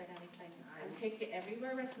take you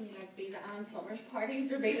everywhere with me, like be the Ann Summers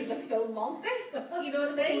parties or be the Phil Monty. You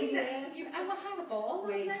know what I mean? Yes. And we had a ball,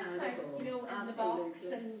 We and had a like, ball. you know, in the box,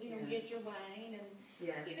 and you know, you had Yes. your wine, and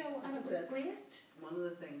Yes. you know, and it This was is great. One of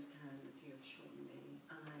the things, Karen, that you have shown me,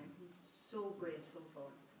 and I'm so grateful for,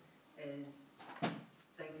 is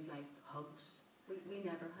things like hugs. We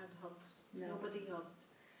never had hugs. No. Nobody hugged.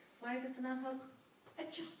 Why did they not hug?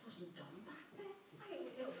 It just wasn't done back then.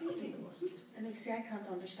 It really wasn't. And you see, I can't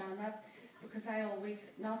understand that because I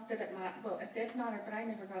always, not that it mattered, well, it did matter, but I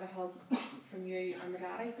never got a hug from you or my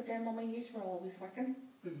daddy. But then, Mummy, you were always working,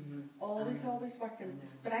 always working.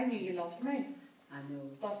 But I knew you loved me. I know.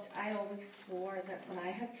 But I always swore that when I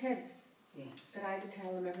had kids, Yes. that I would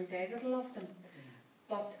tell them every day that I loved them.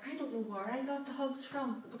 But I don't know where I got the hugs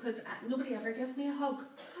from because nobody ever gave me a hug.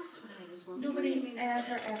 That's what I was wondering. Nobody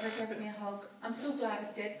ever gave me a hug. I'm so glad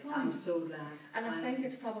it did come. I'm so glad. And I think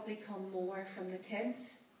it's probably come more from the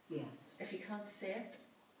kids. Yes. If you can't say it,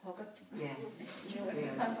 hug it. Yes. You know, if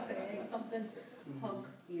you can't say something, hug.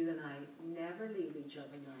 You and I never leave each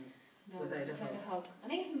other now without a hug.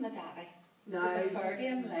 And even my daddy. Now to defer to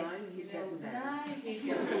him, like, he's you know, getting better. now he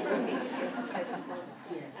gives the kids a hug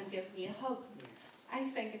Yes. and give me a hug. Yes. I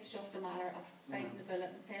think it's just a matter of biting the bullet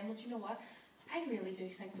and saying, well, do you know what? I really do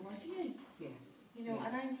think the world of you. Yes. You know, yes.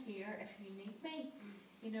 and I'm here if you need me.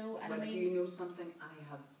 You know, and But I mean, do you know something? I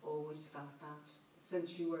have always felt that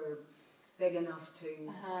since you were big enough to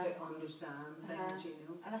understand things, you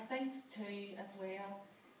know. and I think too as well,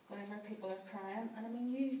 whenever people are crying, and I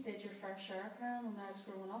mean you did your fair share of crying when I was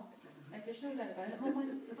growing up. Like there's no doubt about it, Mummy.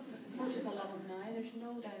 As much as I love him now, there's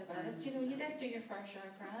no doubt about it. You know, you did do your fair share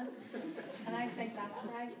of crying. And I think that's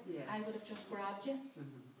right. Yes. I would have just grabbed you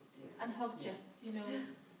and hugged you, you know.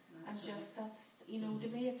 That's And just that's, you know, to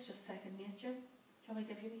me it's just second nature. Do you want me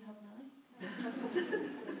to give you a wee hug now?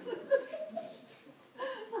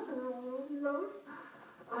 right.